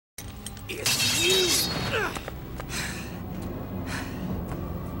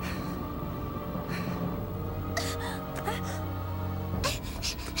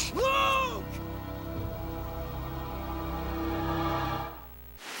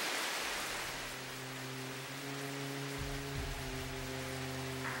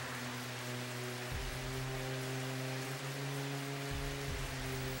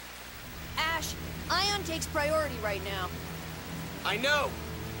Ion takes priority right now. I know!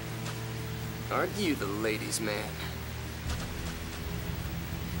 Aren't you the ladies' man?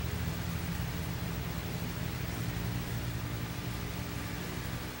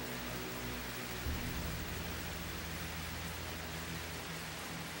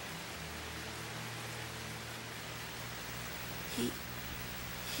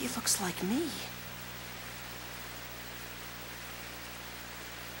 He looks like me.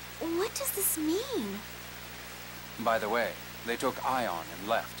 What does this mean? By the way, they took Ion and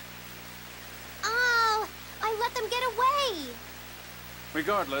left. Oh, I let them get away!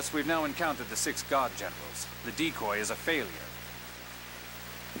 Regardless, we've now encountered the 6 God Generals. The decoy is a failure.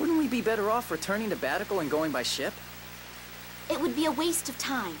 Wouldn't we be better off returning to Batical and going by ship? It would be a waste of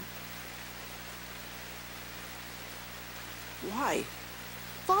time. Why?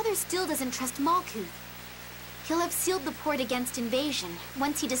 Father still doesn't trust Malkuth. He'll have sealed the port against invasion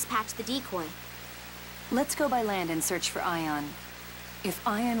once he dispatched the decoy. Let's go by land and search for Ion. If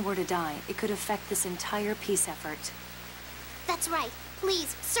Ion were to die, it could affect this entire peace effort. That's right.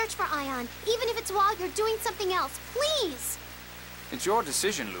 Please, search for Ion, even if it's while you're doing something else. Please! It's your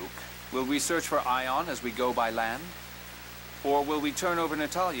decision, Luke. Will we search for Ion as we go by land? Or will we turn over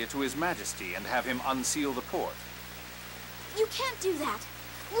Natalia to His Majesty and have him unseal the port? You can't do that.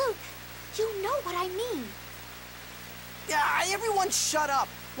 Luke, you know what I mean. Yeah, everyone shut up!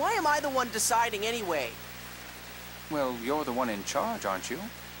 Why am I the one deciding anyway? Well, you're the one in charge, aren't you?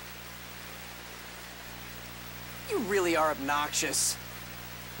 You really are obnoxious.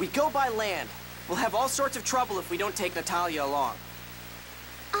 We go by land. We'll have all sorts of trouble if we don't take Natalia along.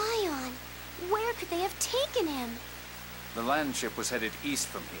 Ion, where could they have taken him? The land ship was headed east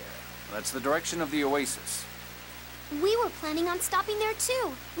from here. That's the direction of the Oasis. We were planning on stopping there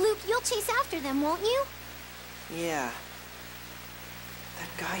too. Luke, you'll chase after them, won't you? Yeah. That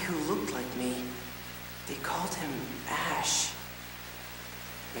guy who looked like me, they called him Ash.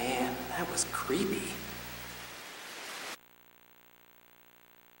 Man, that was creepy.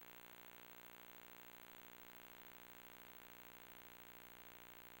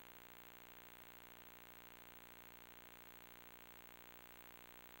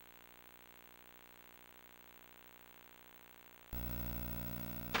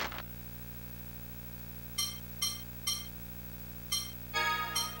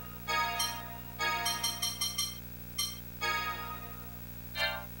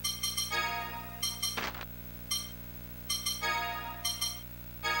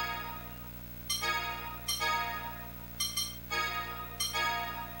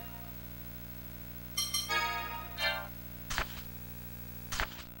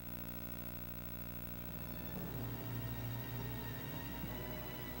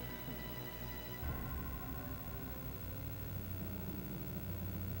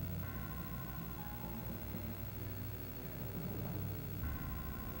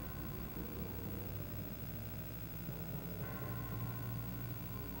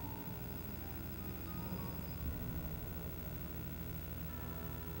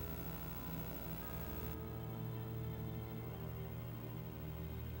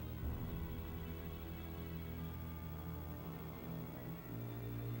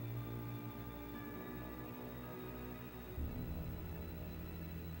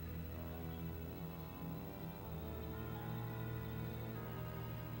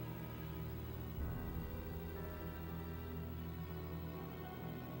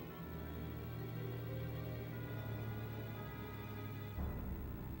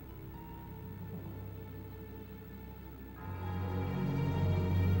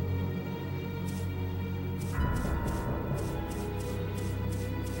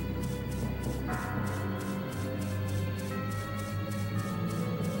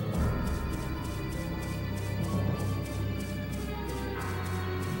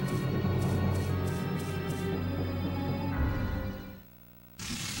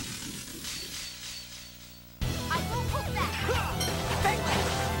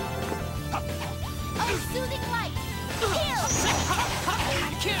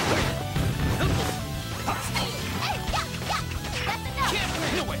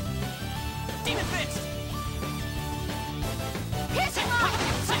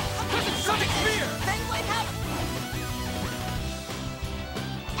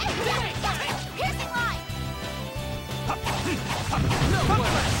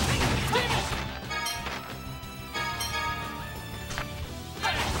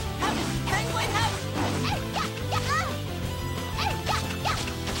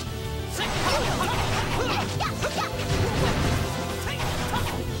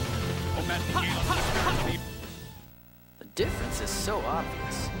 The difference is so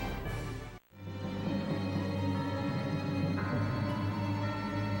obvious.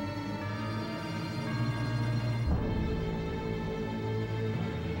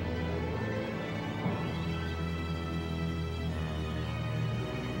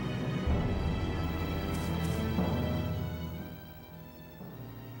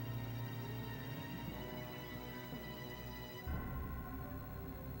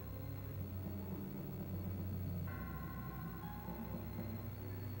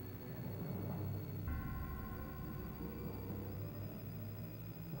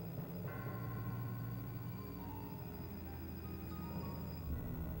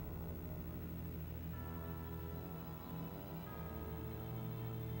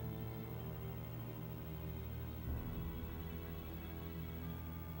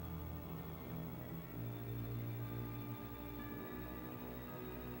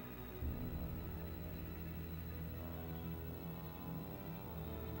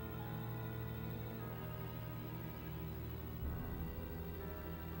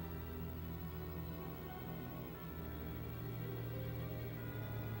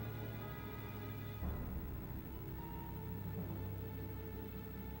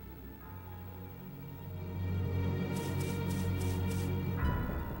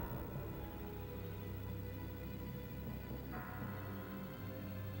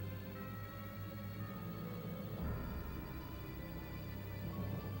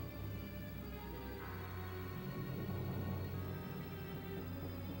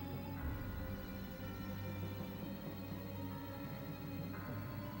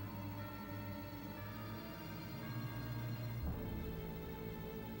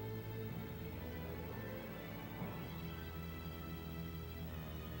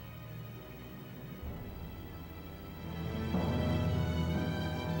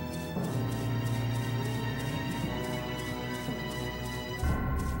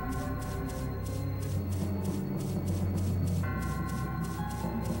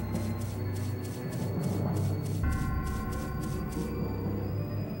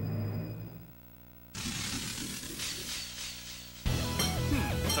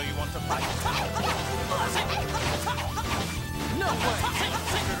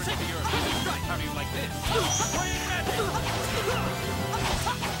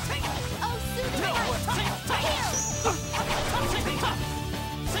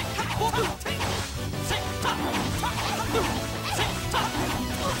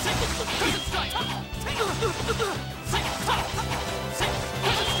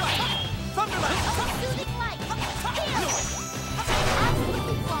 Soothing light! Heal!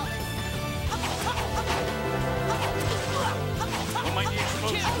 Absolutely flawless!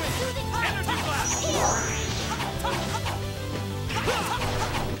 Soothing light! Energy blast! Heal!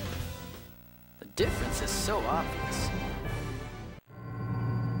 The difference is so obvious.